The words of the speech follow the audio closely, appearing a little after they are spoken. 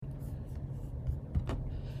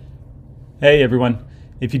Hey everyone.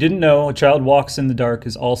 If you didn't know, A Child Walks in the Dark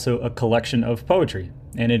is also a collection of poetry,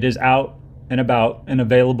 and it is out and about and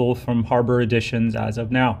available from Harbor Editions as of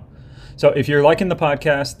now. So if you're liking the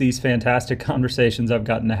podcast, these fantastic conversations I've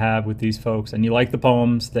gotten to have with these folks, and you like the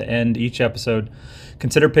poems that end each episode,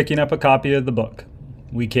 consider picking up a copy of the book.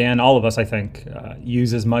 We can, all of us, I think,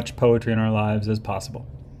 use as much poetry in our lives as possible.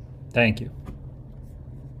 Thank you.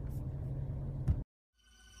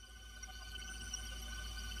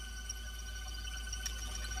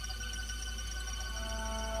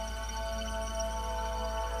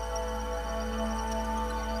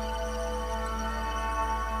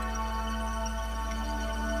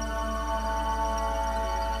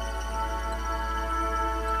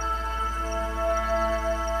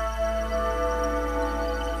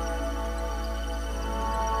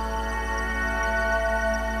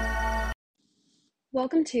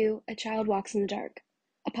 Welcome to A Child Walks in the Dark,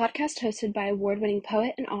 a podcast hosted by award-winning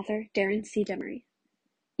poet and author Darren C. Demery.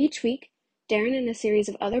 Each week, Darren and a series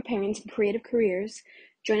of other parents in creative careers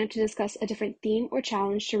join up to discuss a different theme or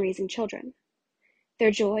challenge to raising children.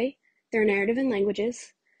 Their joy, their narrative and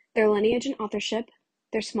languages, their lineage and authorship,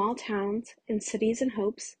 their small towns and cities and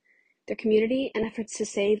hopes, their community and efforts to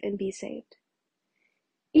save and be saved.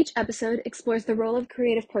 Each episode explores the role of a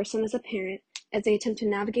creative person as a parent as they attempt to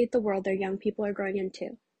navigate the world their young people are growing into.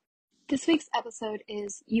 This week's episode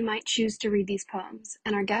is You Might Choose to Read These Poems,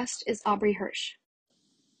 and our guest is Aubrey Hirsch.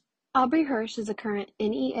 Aubrey Hirsch is a current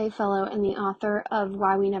NEA Fellow and the author of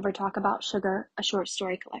Why We Never Talk About Sugar, a short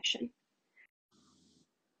story collection.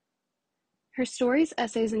 Her stories,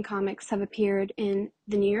 essays, and comics have appeared in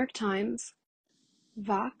The New York Times,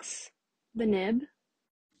 Vox, The Nib,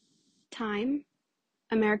 Time,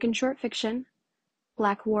 American Short Fiction,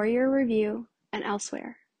 Black Warrior Review, and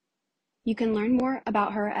elsewhere. You can learn more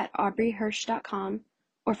about her at aubreyhirsch.com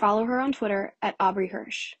or follow her on Twitter at Aubrey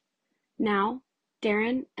Hirsch. Now,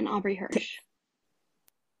 Darren and Aubrey Hirsch.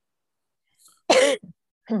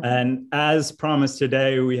 And as promised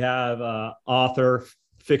today, we have author,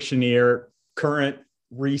 fictioneer, current,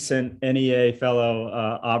 recent NEA fellow,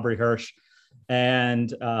 Aubrey Hirsch.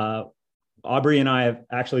 And Aubrey and I have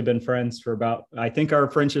actually been friends for about, I think our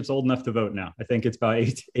friendship's old enough to vote now. I think it's about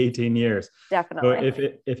 18 years. Definitely. So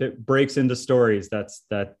if it breaks into stories, that's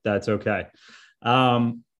okay.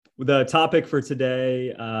 The topic for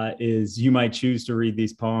today is You Might Choose to Read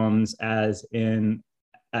These Poems as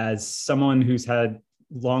someone who's had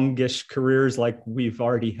longish careers like we've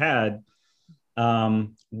already had.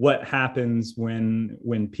 What happens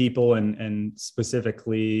when people and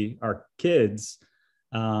specifically our kids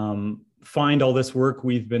find all this work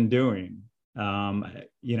we've been doing. They've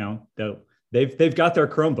got their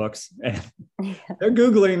Chromebooks and they're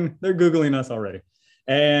Googling us already.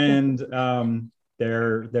 And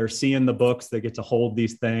they're seeing the books. They get to hold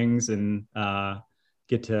these things and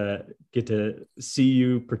get to see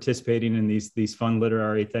you participating in these fun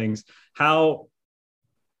literary things. How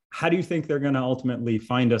do you think they're going to ultimately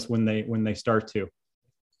find us when they start to?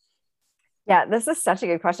 Yeah, this is such a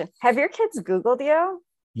good question. Have your kids Googled you?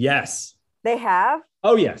 Yes. They have?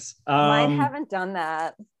 Oh, yes. Mine haven't done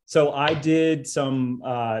that. So I did some,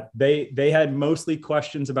 they had mostly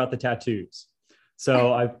questions about the tattoos.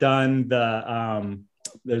 So I've done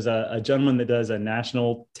there's a gentleman that does a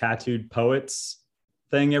National Tattooed Poets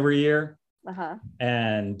thing every year. Uh-huh.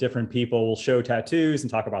 And different people will show tattoos and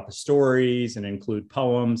talk about the stories and include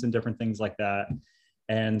poems and different things like that.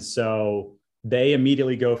 And so they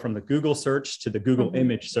immediately go from the Google search to the Google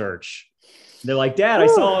image search. They're like, Dad,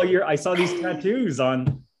 I saw these tattoos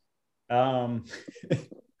on.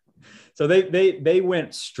 So they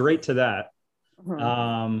went straight to that.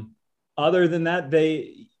 Other than that,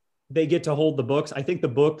 they get to hold the books. I think the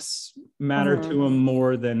books matter to them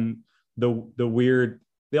more than the weird.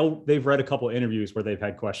 They've read a couple of interviews where they've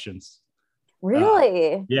had questions.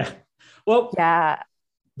 Really? Yeah. Well, yeah.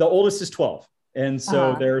 The oldest is 12. And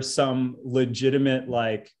so there's some legitimate,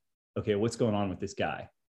 like, okay, what's going on with this guy?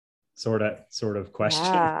 Sort of question.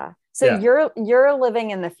 Yeah. So you're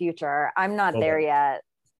living in the future. I'm not there yet.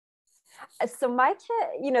 So my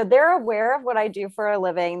kid, they're aware of what I do for a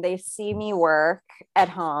living. They see me work at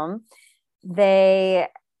home. They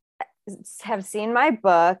have seen my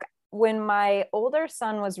book. When my older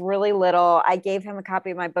son was really little, I gave him a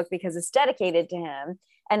copy of my book because it's dedicated to him.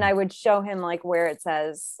 And I would show him like where it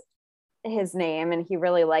says his name, and he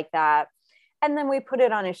really liked that. And then we put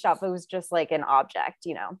it on his shelf. It was just like an object,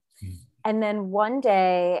 And then one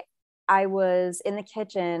day I was in the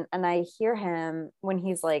kitchen and I hear him when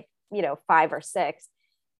he's like, 5 or 6,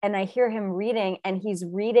 and I hear him reading, and he's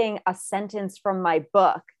reading a sentence from my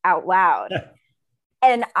book out loud.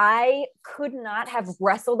 And I could not have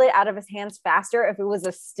wrestled it out of his hands faster if it was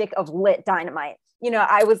a stick of lit dynamite.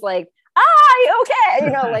 I was like,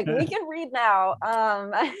 okay, like we can read now.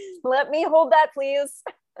 Let me hold that, please.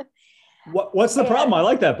 What's the problem? I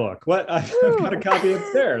like that book. I've got a copy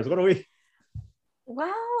upstairs. What do we?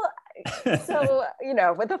 Well, so,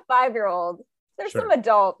 with a 5-year-old, there's Sure. some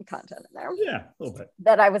adult content in there. Yeah, a little bit.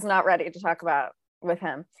 That I was not ready to talk about with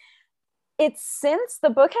him. It's since the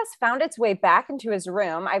book has found its way back into his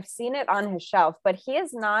room. I've seen it on his shelf, but he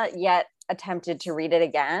has not yet attempted to read it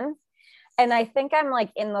again. And I think I'm like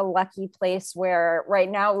in the lucky place where right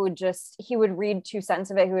now he would read 2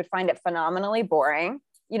 sentences of it. He would find it phenomenally boring.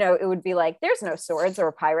 It would be like, there's no swords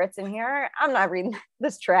or pirates in here. I'm not reading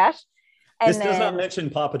this trash. And this does not mention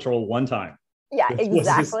Paw Patrol one time. Yeah,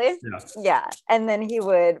 exactly. Yeah. And then he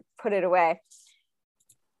would put it away.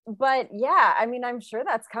 But yeah, I mean, I'm sure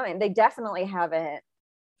that's coming. They definitely haven't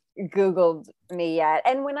Googled me yet.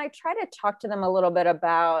 And when I try to talk to them a little bit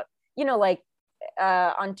about,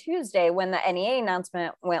 on Tuesday when the NEA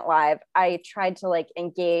announcement went live, I tried to like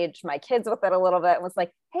engage my kids with it a little bit and was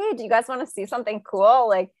like, hey, do you guys want to see something cool?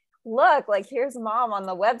 Like, look, like here's mom on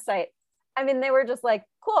the website. I mean, they were just like,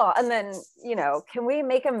 cool. And then, can we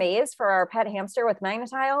make a maze for our pet hamster with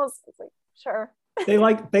magnetiles? It's like, sure. They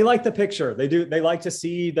like the picture. They do. They like to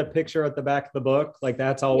see the picture at the back of the book. Like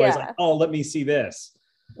that's always like, oh, let me see this.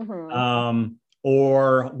 Mm-hmm.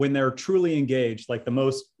 Or when they're truly engaged, like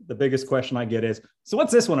the biggest question I get is, so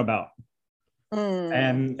what's this one about?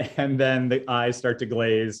 And then the eyes start to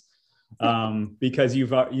glaze because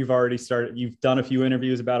you've already started, you've done a few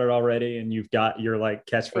interviews about it already, and you've got your like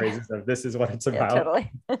catchphrases of this is what it's about.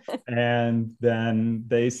 Totally. And then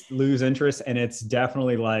they lose interest, and it's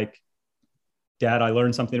definitely like, Dad, I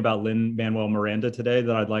learned something about Lin-Manuel Miranda today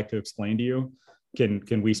that I'd like to explain to you.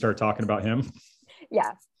 Can we start talking about him?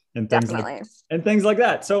 Yeah. And things like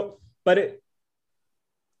that. So, but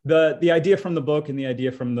the idea from the book and the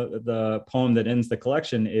idea from the poem that ends the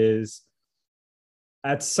collection is,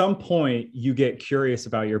 at some point you get curious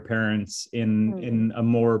about your parents in a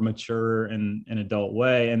more mature and adult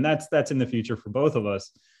way, and that's in the future for both of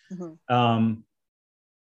us. Mm-hmm.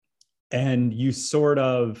 And you start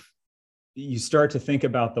to think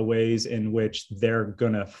about the ways in which they're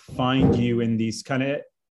gonna find you in these kind of,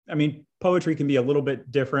 I mean, poetry can be a little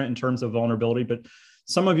bit different in terms of vulnerability, but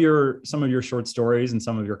some of your short stories and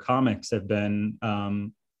some of your comics have been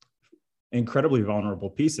incredibly vulnerable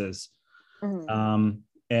pieces. Mm-hmm.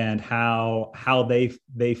 And how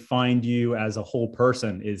they find you as a whole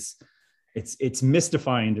person it's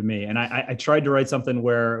mystifying to me. And I tried to write something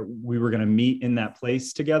where we were going to meet in that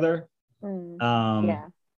place together. Yeah.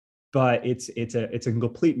 But it's a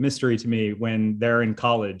complete mystery to me when they're in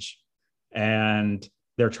college and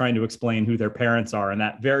they're trying to explain who their parents are in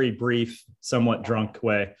that very brief, somewhat drunk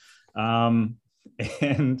way.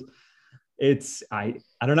 And it's, I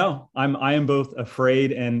don't know. I am both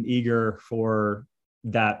afraid and eager for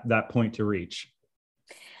that point to reach.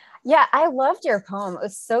 Yeah, I loved your poem. It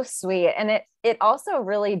was so sweet. And it also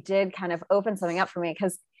really did kind of open something up for me,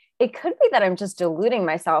 because it could be that I'm just deluding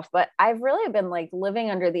myself, but I've really been like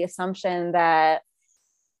living under the assumption that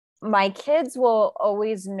my kids will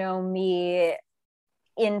always know me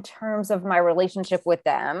in terms of my relationship with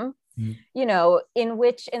them, in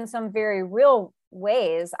which in some very real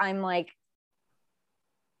ways, I'm like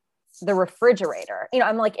the refrigerator,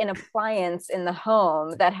 I'm like an appliance in the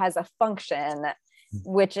home that has a function,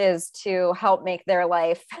 which is to help make their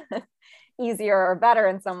life easier or better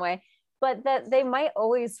in some way, but that they might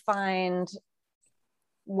always find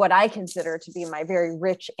what I consider to be my very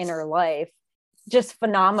rich inner life just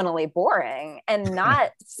phenomenally boring, and not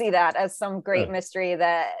see that as some great mystery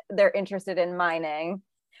that they're interested in mining.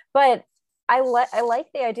 But I like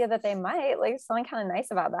the idea that they might like something kind of nice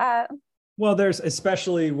about that. Well, there's,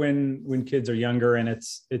 especially when kids are younger, and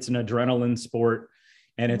it's an adrenaline sport,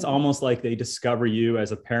 and it's almost like they discover you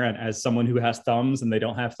as a parent as someone who has thumbs and they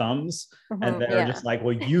don't have thumbs. And they're just like,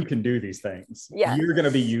 well, you can do these things. You're going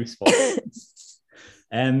to be useful.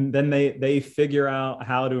 And then they figure out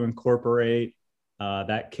how to incorporate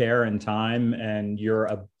that care and time and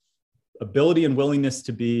your ability and willingness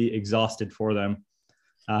to be exhausted for them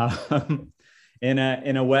in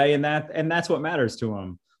a way, and that's what matters to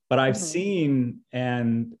them. But I've seen,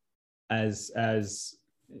 and as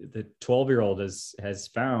the 12-year-old has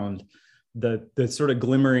found, the sort of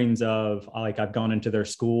glimmerings of, like, I've gone into their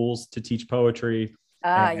schools to teach poetry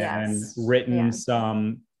and written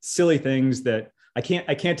some silly things that I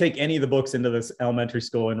can't take any of the books into this elementary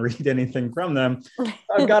school and read anything from them.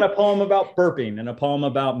 I've got a poem about burping and a poem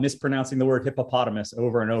about mispronouncing the word hippopotamus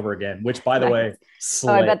over and over again, which, by the way, oh,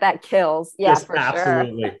 I bet that kills. Yeah, just for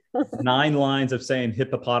absolutely. sure. 9 lines of saying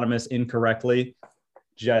hippopotamus incorrectly.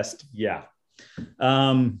 Just, yeah.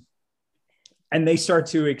 And they start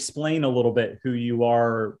to explain a little bit who you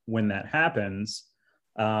are when that happens.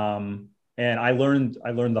 And I learned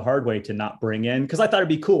the hard way to not bring in, because I thought it'd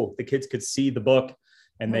be cool. The kids could see the book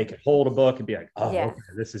and they could hold a book and be like, oh, yeah. Okay,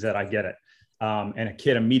 this is it. I get it. And a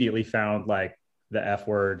kid immediately found like the F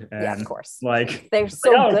word. And yeah, of course. Like, they're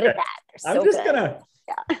so good at that. They're so I'm just gonna,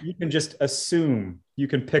 you can just assume, you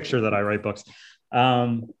can picture that I write books.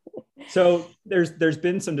 So there's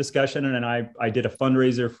been some discussion, and I did a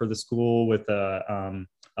fundraiser for the school with a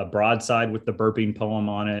broadside with the burping poem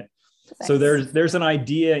on it. Nice. So there's an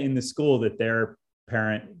idea in the school that their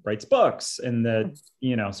parent writes books, and that,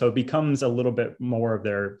 you know, so it becomes a little bit more of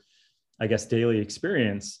their, I guess, daily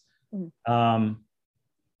experience. And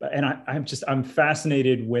I'm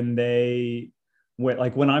fascinated when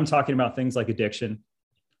I'm talking about things like addiction,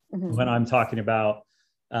 when I'm talking about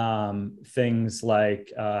things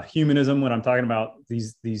like humanism, when I'm talking about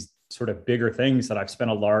these sort of bigger things that I've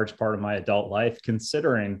spent a large part of my adult life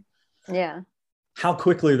considering. Yeah. How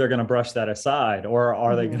quickly they're going to brush that aside, or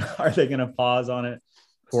are they going to pause on it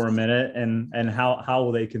for a minute, and how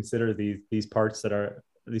will they consider these parts of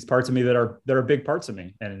me that are big parts of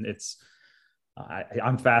me? And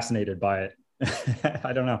I'm fascinated by it.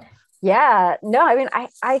 I don't know. Yeah, no, I mean,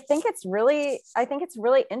 I think it's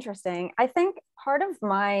really interesting. I think part of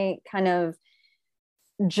my kind of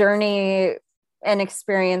journey and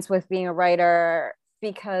experience with being a writer,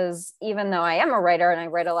 because even though I am a writer and I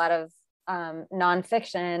write a lot of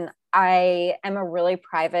nonfiction, I am a really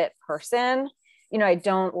private person. You know, I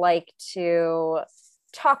don't like to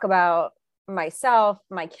talk about myself,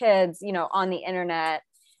 my kids, you know, on the internet.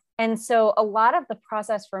 And so a lot of the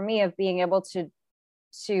process for me of being able to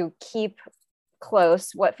keep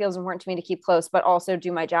close what feels important to me to keep close, but also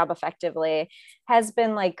do my job effectively, has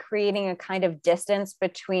been like creating a kind of distance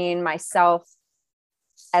between myself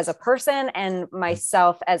as a person and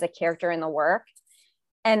myself as a character in the work.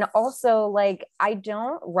 And also, like, I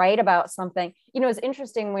don't write about something, you know, it's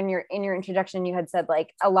interesting when you're in your introduction, you had said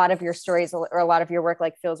like a lot of your stories or a lot of your work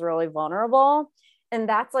like feels really vulnerable. And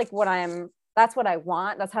that's like that's what I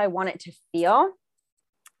want. That's how I want it to feel.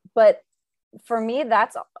 But for me,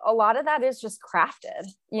 that's a lot of that is just crafted.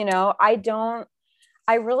 You know, I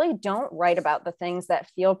really don't write about the things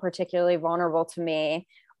that feel particularly vulnerable to me,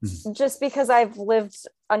 just because I've lived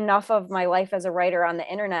enough of my life as a writer on the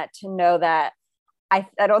internet to know that I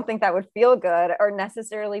don't think that would feel good or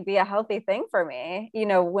necessarily be a healthy thing for me, you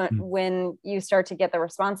know, when you start to get the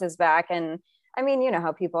responses back. And I mean, you know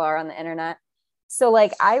how people are on the internet. So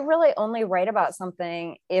like, I really only write about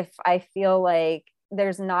something if I feel like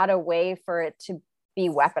there's not a way for it to be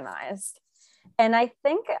weaponized. And I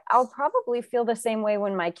think I'll probably feel the same way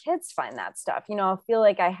when my kids find that stuff. You know, I'll feel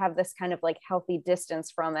like I have this kind of like healthy distance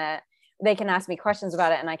from it. They can ask me questions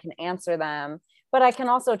about it and I can answer them. But I can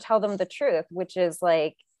also tell them the truth, which is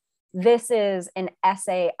like, this is an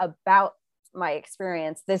essay about my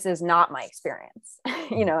experience. This is not my experience,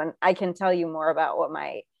 you know, and I can tell you more about what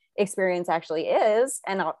my experience actually is.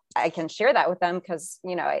 And I can share that with them because,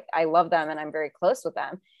 you know, I love them and I'm very close with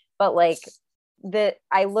them. But like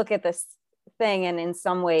I look at this thing and in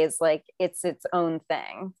some ways, like it's its own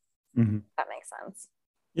thing. That makes sense.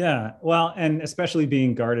 Yeah. Well, and especially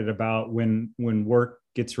being guarded about when work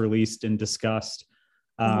gets released and discussed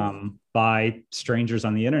by strangers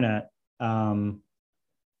on the internet. You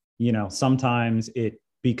know, sometimes it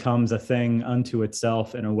becomes a thing unto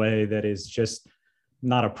itself in a way that is just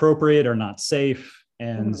not appropriate or not safe.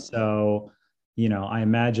 And so, you know, I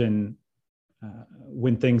imagine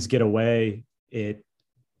when things get away,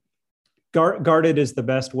 guarded is the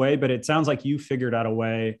best way, but it sounds like you figured out a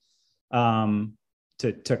way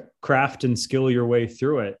to craft and skill your way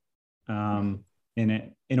through it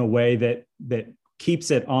in a way that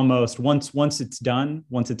keeps it almost once it's done,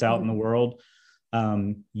 once it's out in the world,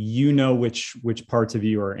 you know which parts of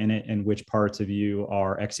you are in it and which parts of you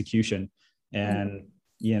are execution. And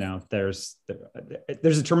you know, there's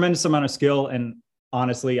a tremendous amount of skill, and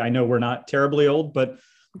honestly, I know we're not terribly old, but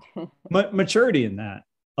maturity in that.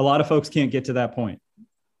 A lot of folks can't get to that point.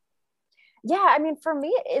 Yeah, I mean, for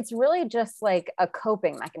me, it's really just like a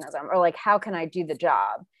coping mechanism, or like, how can I do the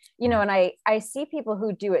job? You know, and I see people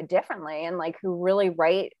who do it differently and like who really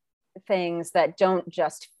write things that don't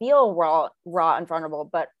just feel raw and vulnerable,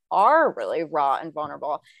 but are really raw and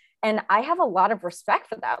vulnerable. And I have a lot of respect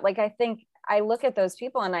for that. Like, I think I look at those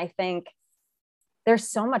people and I think they're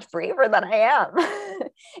so much braver than I am.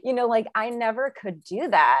 You know, like I never could do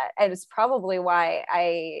that. And it's probably why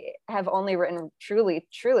I have only written truly,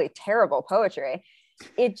 truly terrible poetry.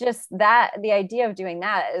 It just, that the idea of doing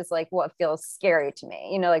that is like what feels scary to me,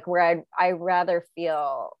 you know, like where I rather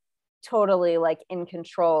feel totally like in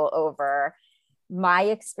control over my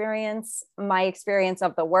experience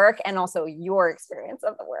of the work, and also your experience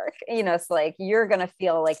of the work. You know, it's like you're going to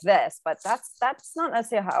feel like this, but that's not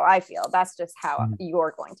necessarily how I feel. That's just how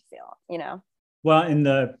you're going to feel, you know. Well,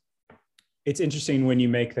 it's interesting when you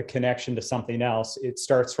make the connection to something else. It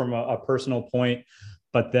starts from a personal point,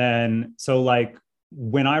 but then, so like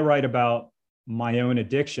when I write about my own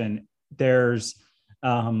addiction, there's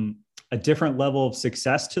a different level of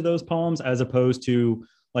success to those poems, as opposed to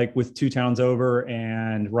like with Two Towns Over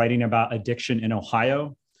and writing about addiction in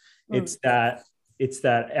Ohio. It's that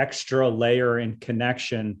extra layer and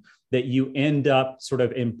connection that you end up sort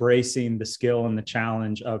of embracing the skill and the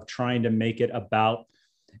challenge of trying to make it about,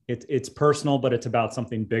 it's personal, but it's about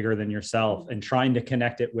something bigger than yourself, and trying to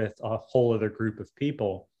connect it with a whole other group of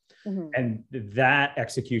people. And that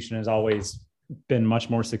execution has always been much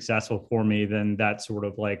more successful for me than that sort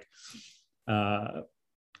of like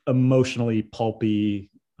emotionally pulpy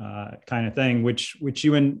kind of thing, which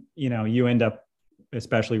you end up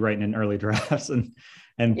especially writing in early drafts and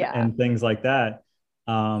things like that.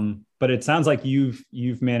 But it sounds like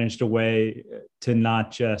you've managed a way to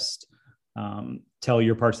not just tell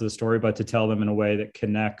your parts of the story, but to tell them in a way that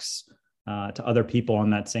connects to other people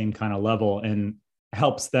on that same kind of level, and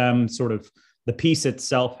helps them sort of, the piece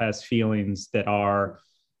itself has feelings that are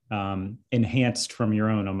enhanced from your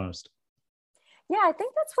own almost. Yeah, I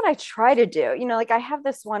think that's what I try to do. You know, like I have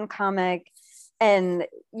this one comic, and,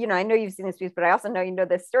 you know, I know you've seen this piece, but I also know you know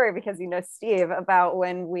this story because you know Steve, about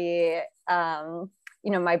when we,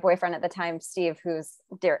 you know, my boyfriend at the time, Steve, who's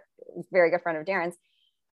very good friend of Darren's,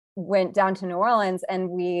 went down to New Orleans, and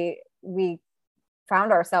we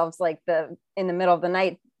found ourselves like in the middle of the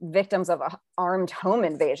night, victims of an armed home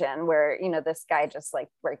invasion, where, you know, this guy just like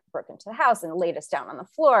broke into the house and laid us down on the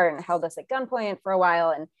floor and held us at gunpoint for a while.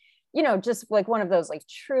 And, you know, just like one of those like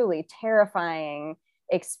truly terrifying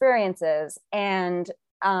experiences. And,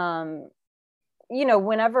 you know,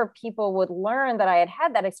 whenever people would learn that I had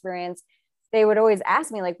had that experience, they would always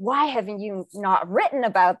ask me like, why haven't you not written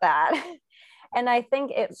about that? And I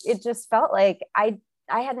think it just felt like I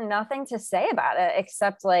had nothing to say about it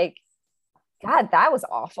except like, God, that was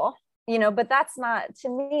awful, you know, but that's not, to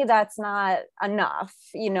me, that's not enough,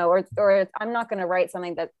 you know, or I'm not going to write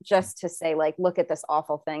something that just to say like, look at this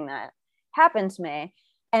awful thing that happened to me.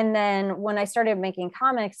 And then when I started making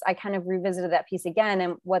comics, I kind of revisited that piece again.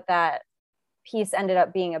 And what that piece ended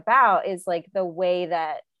up being about is like the way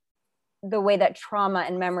that trauma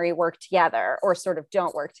and memory work together, or sort of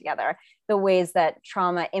don't work together, the ways that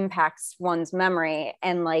trauma impacts one's memory,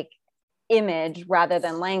 and like image rather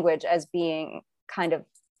than language as being kind of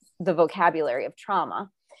the vocabulary of trauma.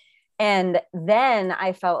 And then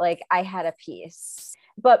I felt like I had a piece.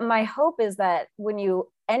 But my hope is that when you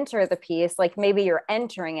enter the piece, like maybe you're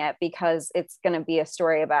entering it because it's going to be a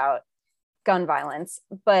story about gun violence,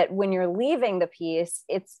 but when you're leaving the piece,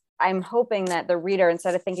 I'm hoping that the reader,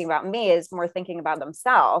 instead of thinking about me, is more thinking about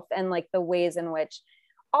themselves, and like the ways in which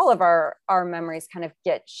all of our memories kind of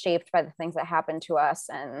get shaped by the things that happen to us,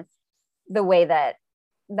 and the way that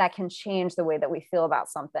can change the way that we feel about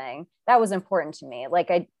something. That was important to me. Like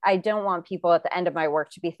I don't want people at the end of my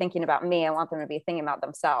work to be thinking about me. I want them to be thinking about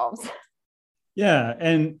themselves. Yeah.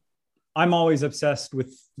 And I'm always obsessed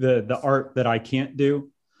with the art that I can't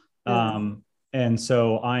do. And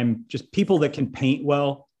so I'm just, people that can paint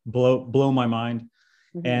well blow my mind.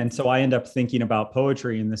 And so I end up thinking about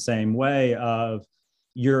poetry in the same way of,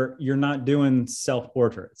 you're not doing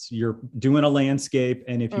self-portraits, you're doing a landscape.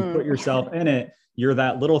 And if you put yourself in it, you're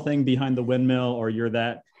that little thing behind the windmill, or you're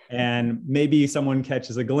that, and maybe someone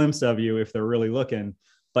catches a glimpse of you if they're really looking,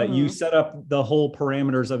 but you set up the whole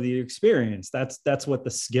parameters of the experience. That's what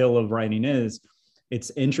the skill of writing is.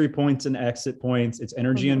 It's entry points and exit points. It's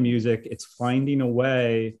energy and music. It's finding a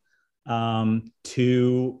way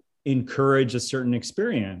to encourage a certain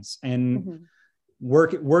experience, and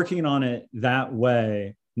working on it that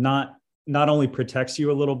way, not only protects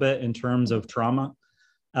you a little bit in terms of trauma.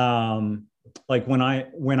 Like when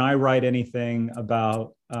I write anything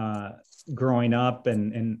about growing up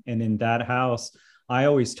and in that house, I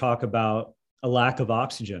always talk about a lack of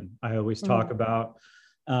oxygen. I always talk about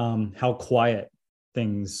how quiet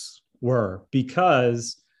things were,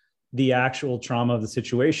 because the actual trauma of the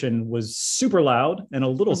situation was super loud and a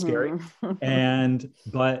little scary.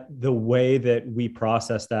 But the way that we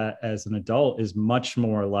process that as an adult is much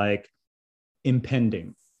more like,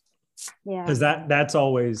 impending. Yeah. Because that's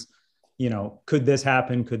always, could this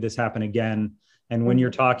happen? Could this happen again? And when you're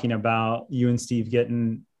talking about you and Steve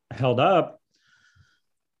getting held up,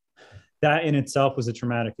 that in itself was a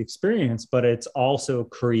traumatic experience, but it's also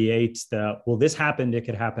creates this happened, it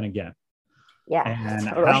could happen again. Yeah. And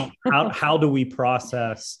totally. how do we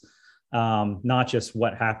process not just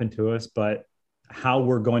what happened to us, but how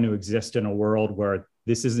we're going to exist in a world where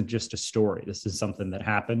this isn't just a story. This is something that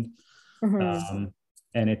happened. And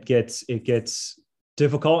it gets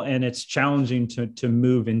difficult, and it's challenging to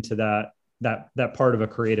move into that part of a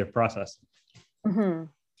creative process.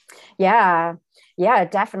 Yeah,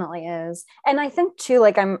 it definitely is. And I think too,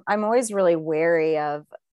 like I'm always really wary of,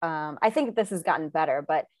 I think this has gotten better,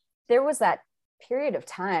 but there was that period of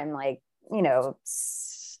time, like,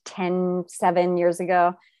 7 years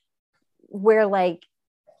ago, where like,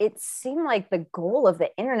 it seemed like the goal of the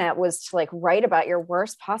internet was to like write about your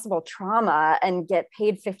worst possible trauma and get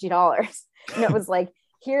paid $50. And it was like,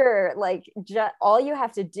 here, like all you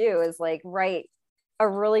have to do is like write a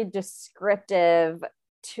really descriptive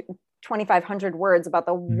 2,500 words about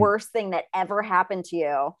the worst thing that ever happened to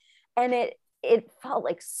you. And it felt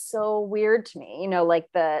like so weird to me, like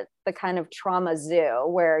the kind of trauma zoo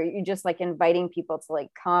where you just like inviting people to like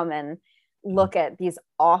come and look at these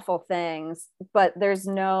awful things, but there's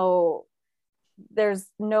no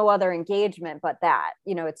other engagement but that,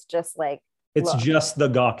 it's just like, it's just the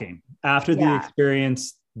gawking after the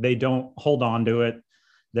experience. They don't hold on to it.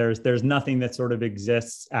 There's nothing that sort of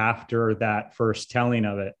exists after that first telling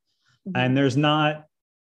of it. And there's not,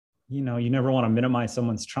 you never want to minimize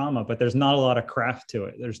someone's trauma, but there's not a lot of craft to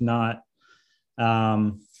it. There's not,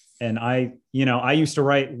 and I used to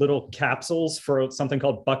write little capsules for something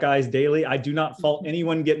called Buckeyes Daily. I do not fault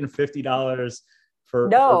anyone getting $50 for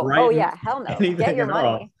writing. Oh yeah, hell no. Get your money.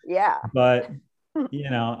 All. Yeah. But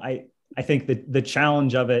I think that the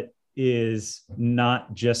challenge of it is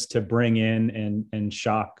not just to bring in and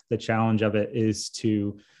shock. The challenge of it is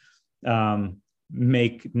to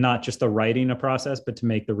make not just the writing a process, but to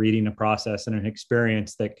make the reading a process and an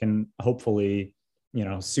experience that can hopefully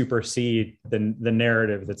supersede the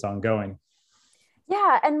narrative that's ongoing.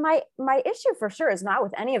 Yeah. And my issue for sure is not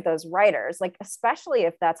with any of those writers, like, especially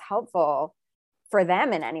if that's helpful for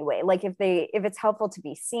them in any way. Like if it's helpful to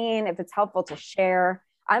be seen, if it's helpful to share,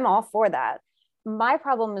 I'm all for that. My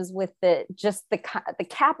problem is with the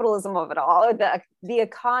capitalism of it all, or the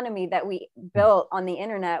economy that we built on the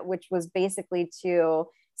internet, which was basically to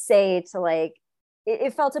say to like,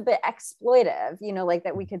 it felt a bit exploitive, like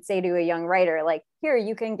that we could say to a young writer, like, here,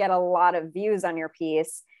 you can get a lot of views on your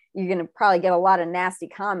piece. You're going to probably get a lot of nasty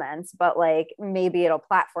comments, but like, maybe it'll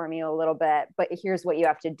platform you a little bit, but here's what you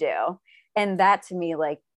have to do. And that to me,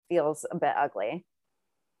 like, feels a bit ugly.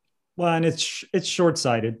 Well, and it's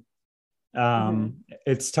short-sighted.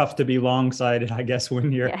 It's tough to be long-sighted, I guess,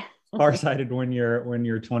 when you're far-sighted, when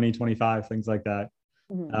you're 20, 25, things like that.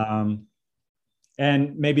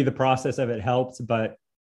 And maybe the process of it helps, but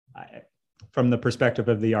from the perspective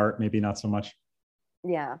of the art, maybe not so much.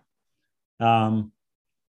 Yeah. I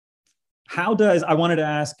wanted to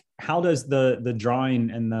ask, how does the drawing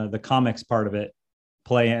and the comics part of it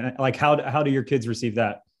play in? Like, how do your kids receive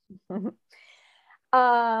that?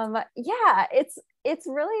 Yeah,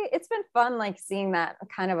 it's been fun, like seeing that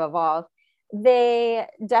kind of evolve. They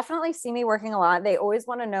definitely see me working a lot. They always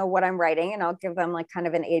want to know what I'm writing, and I'll give them like kind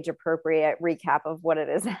of an age appropriate recap of what it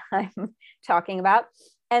is I'm talking about.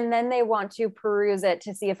 And then they want to peruse it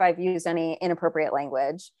to see if I've used any inappropriate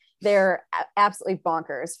language. They're absolutely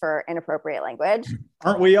bonkers for inappropriate language.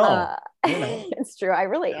 Aren't we all? It's true. I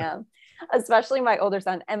really am. Especially my older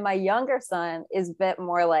son. And my younger son is a bit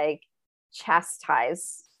more like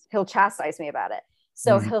he'll chastise me about it.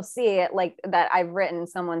 So he'll see it like that I've written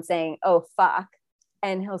someone saying, "Oh, fuck."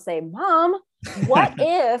 And he'll say, "Mom, what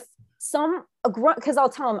if because I'll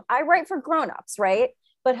tell him I write for grownups, right?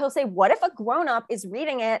 But he'll say, what if a grown-up is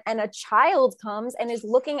reading it and a child comes and is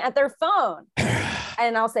looking at their phone?"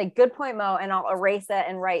 And I'll say, "Good point, Mo." And I'll erase it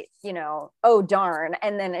and write, "Oh, darn."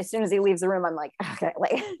 And then as soon as he leaves the room, I'm like, okay,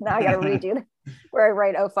 like now I got to redo where I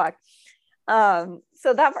write, "Oh, fuck."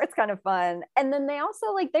 So that part's kind of fun. And then they also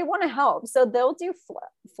they want to help. So they'll do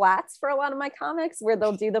flats for a lot of my comics, where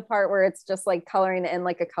they'll do the part where it's just like coloring in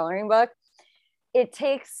like a coloring book. It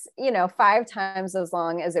takes, 5 times as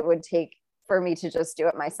long as it would take for me to just do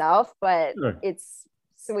it myself, but sure. It's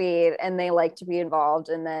sweet and they like to be involved.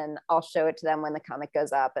 And then I'll show it to them when the comic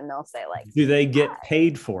goes up and they'll say like, do they get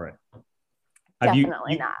paid for it?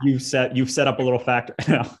 Definitely not. You've set up a little factor.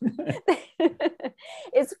 No.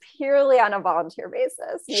 It's purely on a volunteer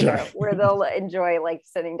basis, Sure. where they'll enjoy like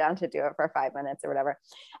sitting down to do it for 5 minutes or whatever.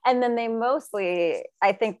 And then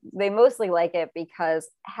I think they mostly like it because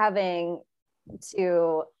having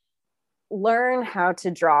to learn how to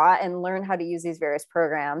draw and learn how to use these various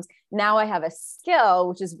programs, now I have a skill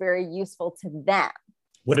which is very useful to them.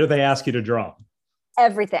 What do they ask you to draw?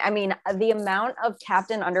 Everything. I mean, the amount of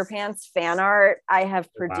Captain Underpants fan art I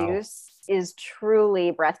have produced is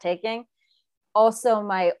truly breathtaking. Also,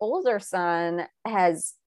 my older son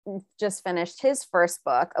has just finished his first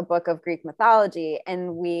book, a book of Greek mythology,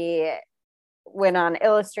 and we went on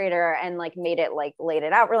Illustrator and like made it, like laid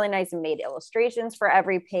it out really nice and made illustrations for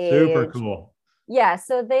every page. Super cool. Yeah,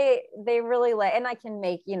 so they really like, and I can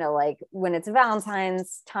make, like when it's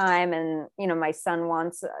Valentine's time and my son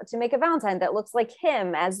wants to make a Valentine that looks like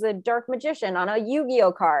him as the dark magician on a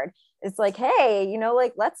Yu-Gi-Oh card. It's like, hey,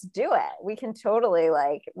 like let's do it. We can totally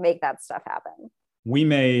like make that stuff happen. We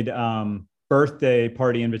made birthday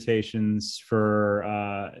party invitations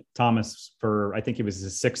for Thomas for, I think it was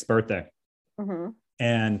his 6th birthday. Mm-hmm.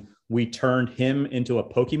 And we turned him into a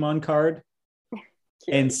Pokemon card.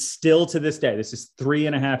 And still to this day, this is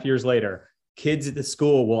 3.5 years later, kids at the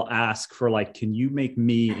school will ask for like, can you make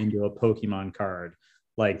me into a Pokemon card?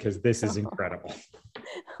 Like, because this is incredible.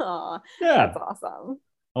 Oh, yeah, that's awesome.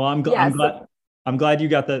 Well, I'm glad you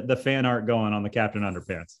got the fan art going on the Captain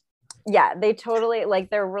Underpants. Yeah, they totally like,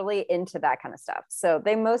 they're really into that kind of stuff. So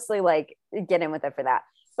they mostly like get in with it for that.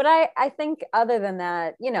 But I think other than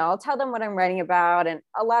that, I'll tell them what I'm writing about. And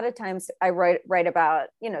a lot of times I write about,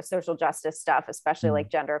 social justice stuff, especially like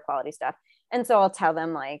gender equality stuff. And so I'll tell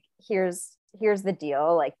them like, here's the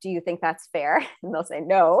deal. Like, do you think that's fair? And they'll say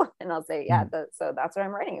no. And I'll say, yeah, so that's what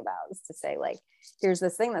I'm writing about, is to say like, here's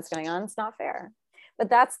this thing that's going on. It's not fair. But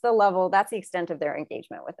that's the extent of their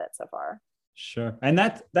engagement with it so far. Sure. And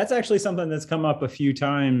that's actually something that's come up a few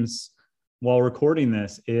times while recording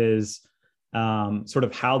this, is sort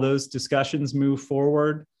of how those discussions move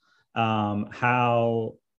forward,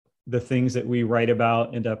 how the things that we write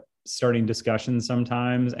about end up starting discussions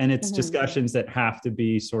sometimes. And it's discussions that have to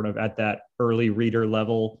be sort of at that early reader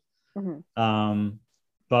level.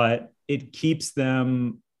 But it keeps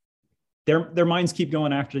them, their minds keep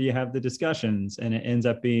going after you have the discussions, and it ends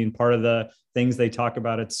up being part of the things they talk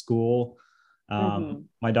about at school.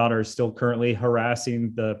 My daughter is still currently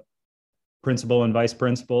harassing the principal and vice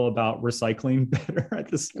principal about recycling better at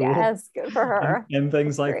the school. Yes, good for her. And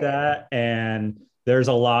things like that. And there's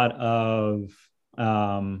a lot of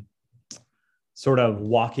sort of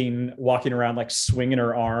walking around, like swinging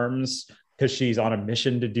her arms, because she's on a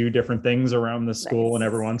mission to do different things around the school. Nice. And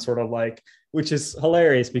everyone's sort of like, which is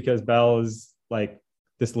hilarious because Belle is like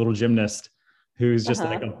this little gymnast who's just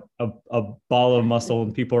like a ball of muscle,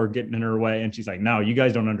 and people are getting in her way. And she's like, no, you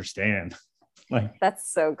guys don't understand. Like,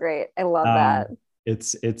 that's so great. I love that.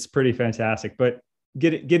 It's pretty fantastic, but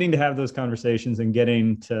getting to have those conversations and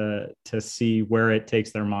getting to see where it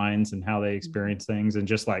takes their minds and how they experience things. And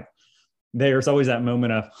just like, there's always that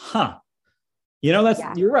moment of,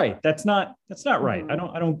 you're right. That's not right. I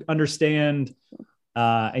don't understand.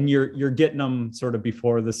 And you're getting them sort of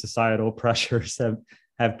before the societal pressures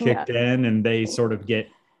have kicked in, and they sort of get,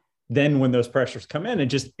 then when those pressures come in,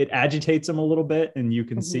 it agitates them a little bit, and you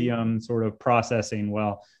can see them sort of processing,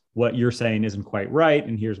 well, what you're saying isn't quite right,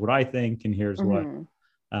 and here's what I think, and here's what,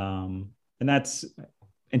 and that's,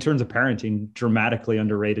 in terms of parenting, dramatically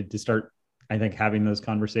underrated to start, I think, having those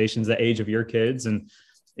conversations the age of your kids. And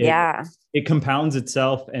it compounds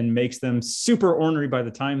itself and makes them super ornery by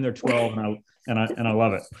the time they're 12. And I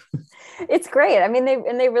love it. It's great. I mean,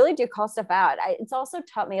 they really do call stuff out. It's also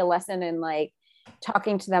taught me a lesson in like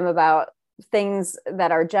talking to them about things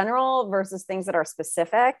that are general versus things that are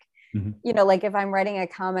specific. Like if I'm writing a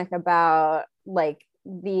comic about like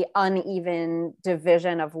the uneven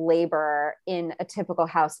division of labor in a typical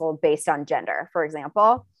household based on gender, for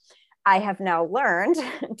example, I have now learned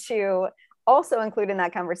to also include in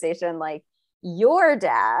that conversation, like, your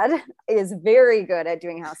dad is very good at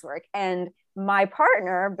doing housework, and my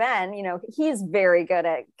partner, Ben, he's very good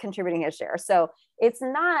at contributing his share. So it's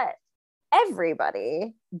not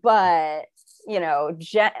everybody, but,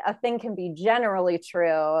 a thing can be generally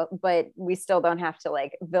true, but we still don't have to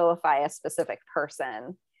like vilify a specific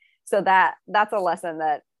person. So that's a lesson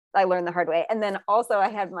that I learned the hard way. And then also I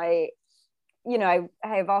had I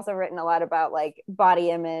have also written a lot about like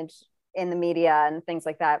body image in the media and things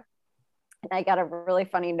like that. And I got a really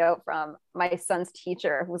funny note from my son's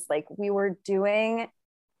teacher who was like, we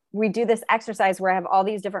do this exercise where I have all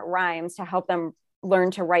these different rhymes to help them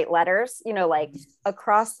learn to write letters, like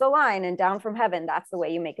across the line and down from heaven, that's the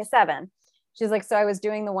way you make a 7. She's like, so I was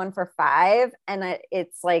doing the one for 5, and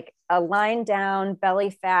it's like a line down, belly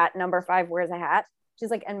fat, number 5 wears a hat. She's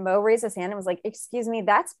like, and Mo raised his hand and was like, excuse me,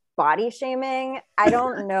 that's body shaming. I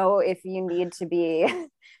don't know if you need to be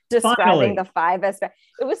describing the 5 as fat.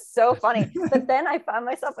 It was so funny. But then I found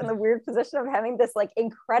myself in the weird position of having this like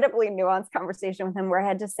incredibly nuanced conversation with him where I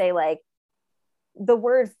had to say like, the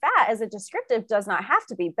word fat as a descriptive does not have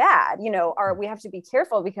to be bad. You know, we have to be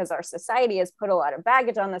careful because our society has put a lot of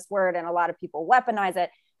baggage on this word and a lot of people weaponize it.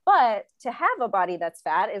 But to have a body that's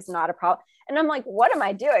fat is not a problem. And I'm like, what am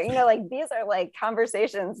I doing? You know, like these are like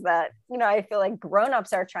conversations that, you know, I feel like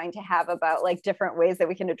grownups are trying to have about like different ways that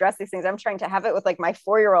we can address these things. I'm trying to have it with like my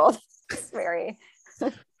 4-year-old. It's very.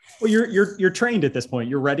 Well, you're trained at this point.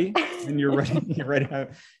 You're ready, and you're ready.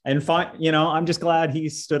 And fine. You know, I'm just glad he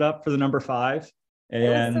stood up for the number 5. And it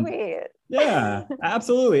was sweet. Yeah,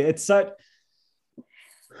 absolutely. It's such.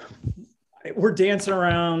 We're dancing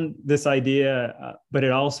around this idea, but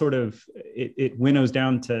it all sort of it winnows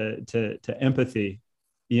down to empathy.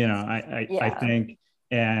 You know, I think,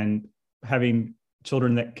 and having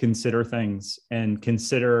children that consider things and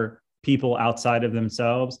consider people outside of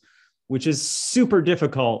themselves, which is super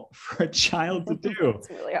difficult for a child to do. It's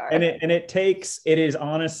really hard. And it is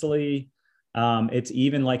honestly, it's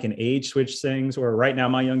even like an age switch things where right now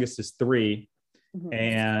my youngest is 3. Mm-hmm.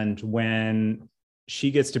 And when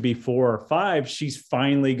she gets to be 4 or 5, she's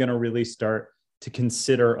finally going to really start to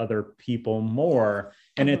consider other people more.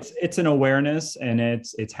 And mm-hmm. it's an awareness, and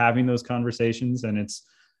it's having those conversations, and it's,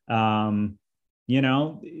 you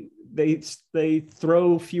know, they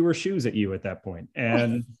throw fewer shoes at you at that point.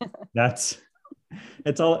 And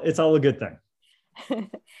it's all a good thing.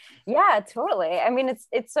 Yeah, totally. I mean,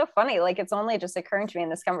 it's so funny. Like, it's only just occurring to me in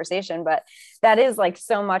this conversation, but that is like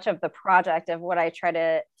so much of the project of what I try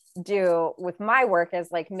to do with my work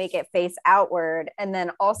is like make it face outward. And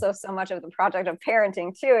then also so much of the project of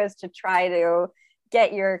parenting too is to try to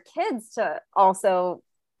get your kids to also,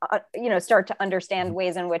 you know, start to understand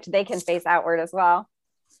ways in which they can face outward as well.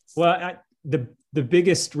 Well, the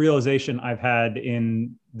biggest realization I've had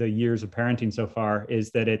in the years of parenting so far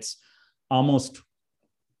is that it's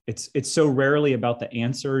so rarely about the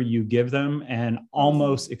answer you give them, and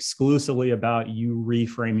almost exclusively about you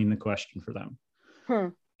reframing the question for them.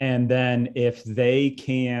 And then if they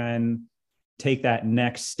can take that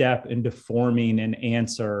next step into forming an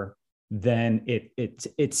answer, then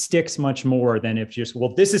it sticks much more than if just,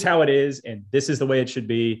 well, this is how it is, and this is the way it should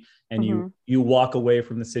be. And mm-hmm. you walk away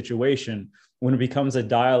from the situation. When it becomes a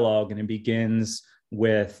dialogue and it begins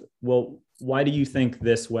with, well, why do you think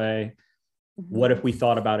this way? Mm-hmm. What if we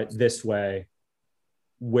thought about it this way?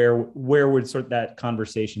 Where would sort of that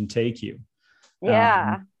conversation take you?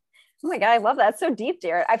 Yeah. Oh my God, I love that. It's so deep,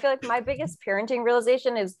 dear. I feel like my biggest parenting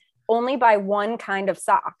realization is only buy one kind of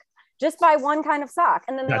sock. Just buy one kind of sock,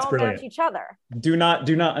 and then they all match each other. Do not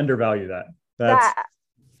undervalue that. That's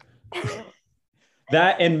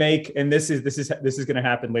that, and this is going to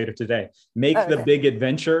happen later today. Make the big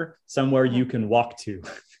adventure somewhere you can walk to.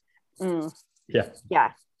 Yeah.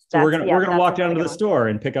 Yeah. So we're gonna walk down to the store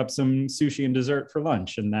and pick up some sushi and dessert for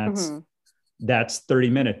lunch, and that's 30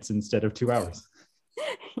 minutes instead of 2 hours.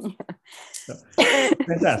 So,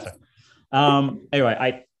 fantastic. Anyway,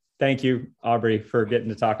 I thank you, Aubrey, for getting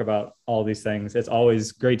to talk about all these things. It's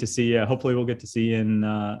always great to see you. Hopefully we'll get to see you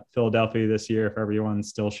in Philadelphia this year if everyone's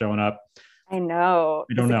still showing up. I know.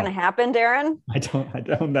 Is it going to happen, Darren? I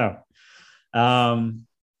don't know.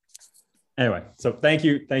 Anyway, so thank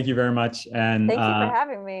you very much. And thank you for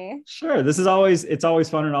having me. Sure. It's always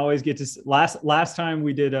fun, and always get to last time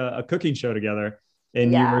we did a cooking show together,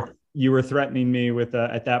 and you were threatening me with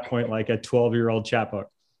at that point like a 12-year-old chapbook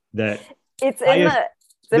that it's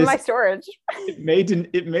in my storage. It made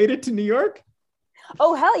it to New York.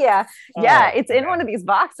 Oh hell yeah. Yeah, it's in one of these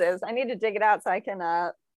boxes. I need to dig it out so I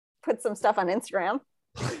can put some stuff on Instagram.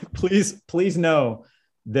 Please know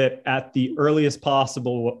that at the earliest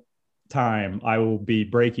possible time I will be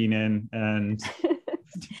breaking in and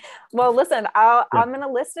well, listen, I'm going to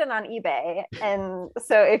list it on eBay. And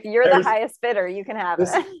so if you're the highest bidder, you can have it.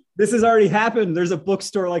 This has already happened. There's a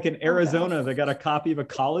bookstore like in Arizona that got a copy of a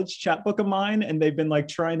college chapbook of mine, and they've been like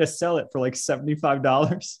trying to sell it for like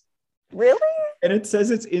 $75. Really? And it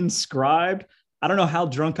says it's inscribed. I don't know how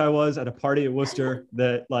drunk I was at a party at Worcester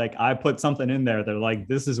that like I put something in there. They're like,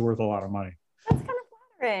 this is worth a lot of money. That's kind of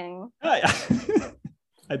flattering.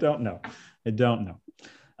 I don't know.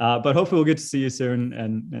 But hopefully we'll get to see you soon.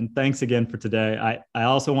 And thanks again for today. I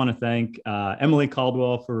also want to thank Emily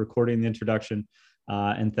Caldwell for recording the introduction,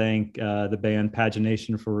 and thank the band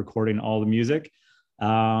Pagination for recording all the music.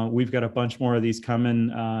 We've got a bunch more of these coming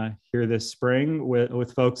here this spring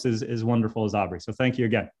with folks as wonderful as Aubrey. So thank you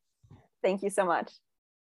again. Thank you so much.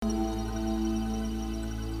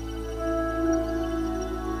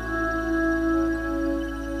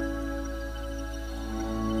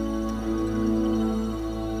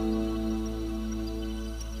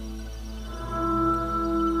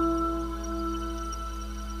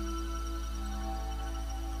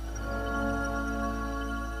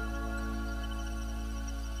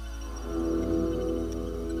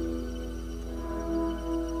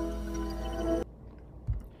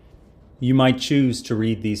 You might choose to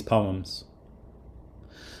read these poems.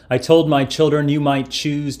 I told my children you might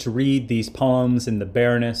choose to read these poems in the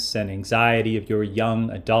bareness and anxiety of your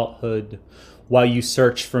young adulthood, while you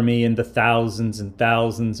search for me in the thousands and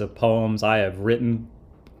thousands of poems I have written,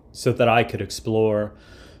 so that I could explore,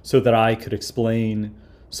 so that I could explain,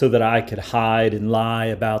 so that I could hide and lie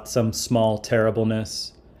about some small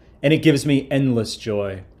terribleness. And it gives me endless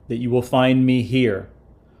joy that you will find me here,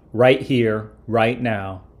 right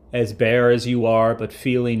now, as bare as you are, but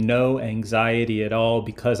feeling no anxiety at all,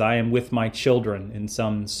 because I am with my children in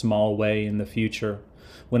some small way in the future,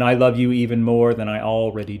 when I love you even more than I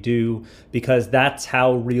already do, because that's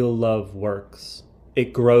how real love works.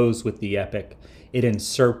 It grows with the epic. It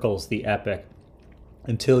encircles the epic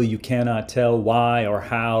until you cannot tell why or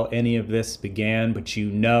how any of this began, but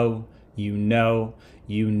you know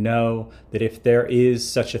that if there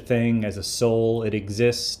is such a thing as a soul, it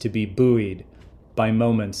exists to be buoyed by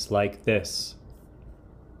moments like this.